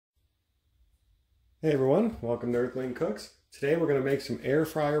Hey everyone, welcome to Earthling Cooks. Today we're going to make some air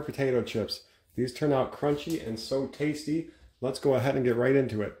fryer potato chips. These turn out crunchy and so tasty. Let's go ahead and get right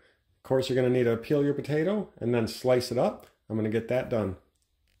into it. Of course, you're going to need to peel your potato and then slice it up. I'm going to get that done.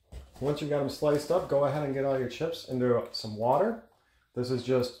 Once you've got them sliced up, go ahead and get all your chips into some water. This is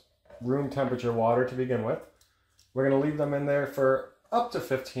just room temperature water to begin with. We're going to leave them in there for up to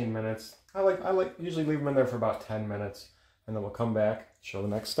 15 minutes. I usually leave them in there for about 10 minutes, and then we'll come back and show the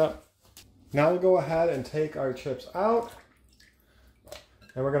next step. Now we'll go ahead and take our chips out,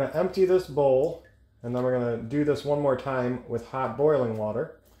 and we're going to empty this bowl, and then we're going to do this one more time with hot boiling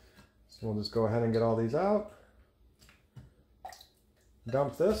water. So we'll just go ahead and get all these out.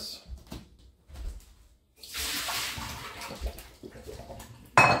 Dump this.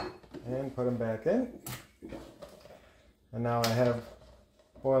 And put them back in. And now I have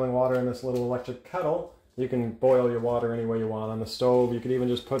boiling water in this little electric kettle. You can boil your water any way you want on the stove. You could even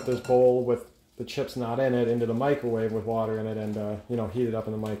just put this bowl with the chips not in it into the microwave with water in it and heat it up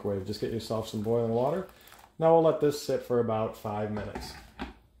in the microwave. Just get yourself some boiling water. Now we'll let this sit for about 5 minutes.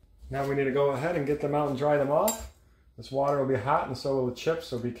 Now we need to go ahead and get them out and dry them off. This water will be hot and so will the chips,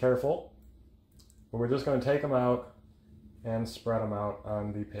 so be careful. But we're just going to take them out and spread them out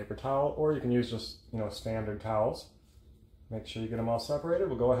on the paper towel, or you can use just standard towels. Make sure you get them all separated.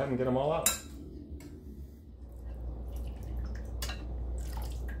 We'll go ahead and get them all out.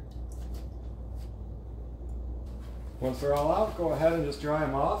 Once they're all out, go ahead and just dry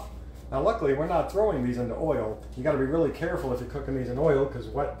them off. Now luckily we're not throwing these into oil. You got to be really careful if you're cooking these in oil, because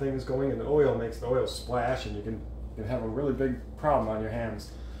wet things going into oil makes the oil splash and you can have a really big problem on your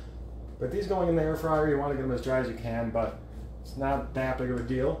hands. But these going in the air fryer, you want to get them as dry as you can, but it's not that big of a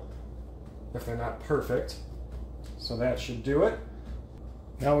deal if they're not perfect. So that should do it.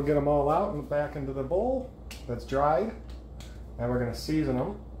 Now we'll get them all out and back into the bowl that's dried, and we're going to season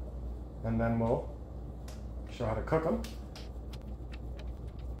them, and then we'll show how to cook them.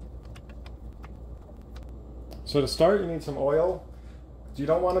 So to start, you need some oil. You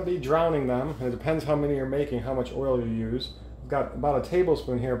don't want to be drowning them, and it depends how many you're making, how much oil you use. I've got about a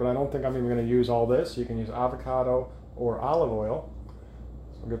tablespoon here, but I don't think I'm even going to use all this. You can use avocado or olive oil.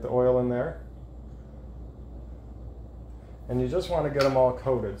 So get the oil in there. And you just want to get them all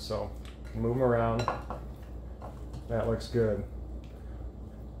coated, so move them around. That looks good.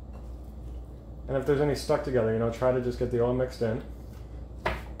 And if there's any stuck together, try to just get the oil mixed in.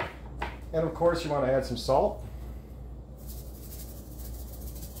 And of course you want to add some salt.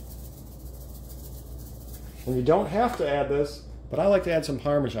 And you don't have to add this, but I like to add some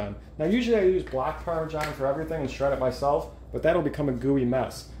Parmesan. Now usually I use block Parmesan for everything and shred it myself, but that'll become a gooey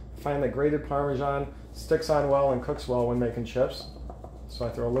mess. I find that grated Parmesan sticks on well and cooks well when making chips. So I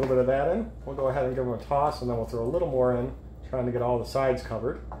throw a little bit of that in. We'll go ahead and give them a toss, and then we'll throw a little more in, trying to get all the sides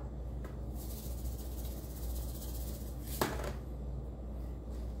covered.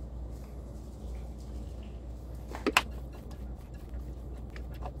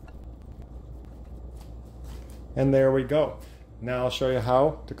 And there we go. Now I'll show you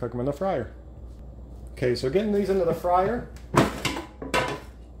how to cook them in the fryer. Okay, so getting these into the fryer,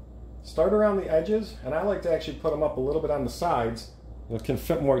 start around the edges, and I like to actually put them up a little bit on the sides. It can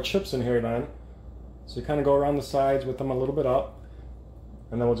fit more chips in here then. So you kind of go around the sides with them a little bit up,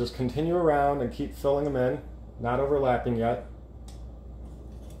 and then we'll just continue around and keep filling them in, not overlapping yet.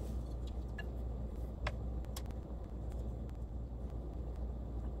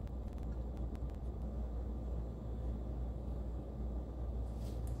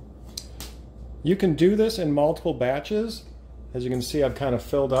 You can do this in multiple batches. As you can see, I've kind of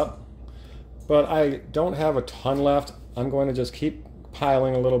filled up, but I don't have a ton left. I'm going to just keep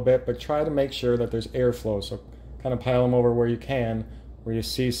piling a little bit, but try to make sure that there's airflow. So kind of pile them over where you can, where you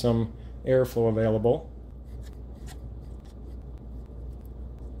see some airflow available.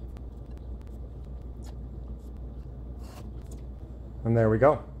 And there we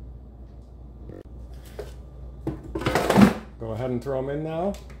go. Go ahead and throw them in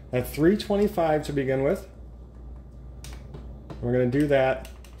now. At 325 to begin with. We're going to do that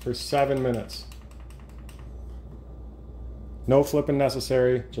for 7 minutes. No flipping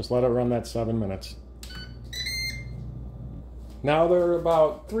necessary, just let it run that 7 minutes. Now they're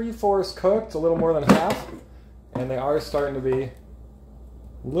about 3/4 cooked, a little more than half, and they are starting to be a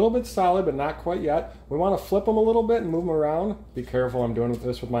little bit solid, but not quite yet. We want to flip them a little bit and move them around. Be careful, I'm doing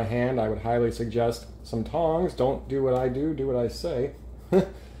this with my hand. I would highly suggest some tongs. Don't do what I do what I say.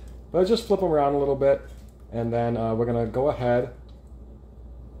 But just flip them around a little bit, and then we're going to go ahead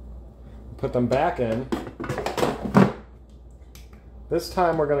and put them back in. This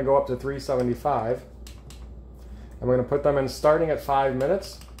time we're going to go up to 375, and we're going to put them in starting at 5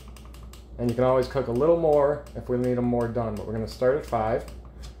 minutes And you can always cook a little more if we need them more done, but we're going to start at 5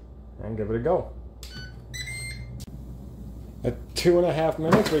 and give it a go. At 2.5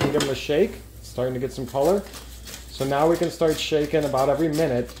 minutes, we can give them a shake. It's starting to get some color. So now we can start shaking about every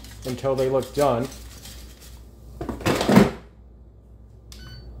minute until they look done.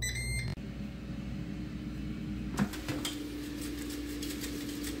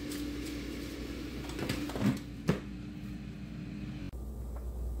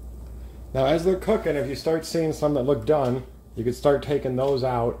 Now as they're cooking, if you start seeing some that look done, you can start taking those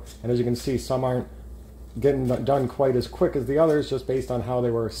out. And as you can see, some aren't getting done quite as quick as the others just based on how they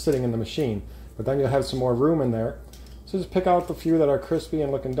were sitting in the machine. But then you'll have some more room in there. So just pick out the few that are crispy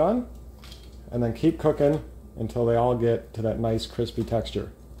and looking done, and then keep cooking until they all get to that nice crispy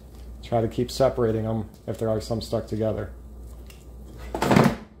texture. Try to keep separating them if there are some stuck together.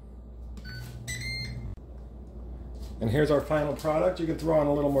 And here's our final product. You can throw on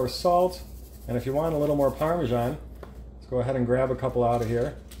a little more salt, and if you want a little more Parmesan, let's go ahead and grab a couple out of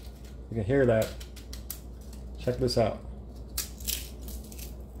here. You can hear that. Check this out.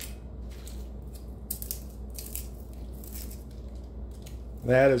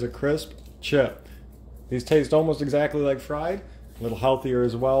 That is a crisp chip. These taste almost exactly like fried, a little healthier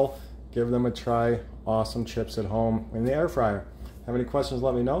as well. Give them a try. Awesome chips at home in the air fryer. Have any questions,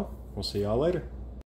 let me know. We'll see y'all later.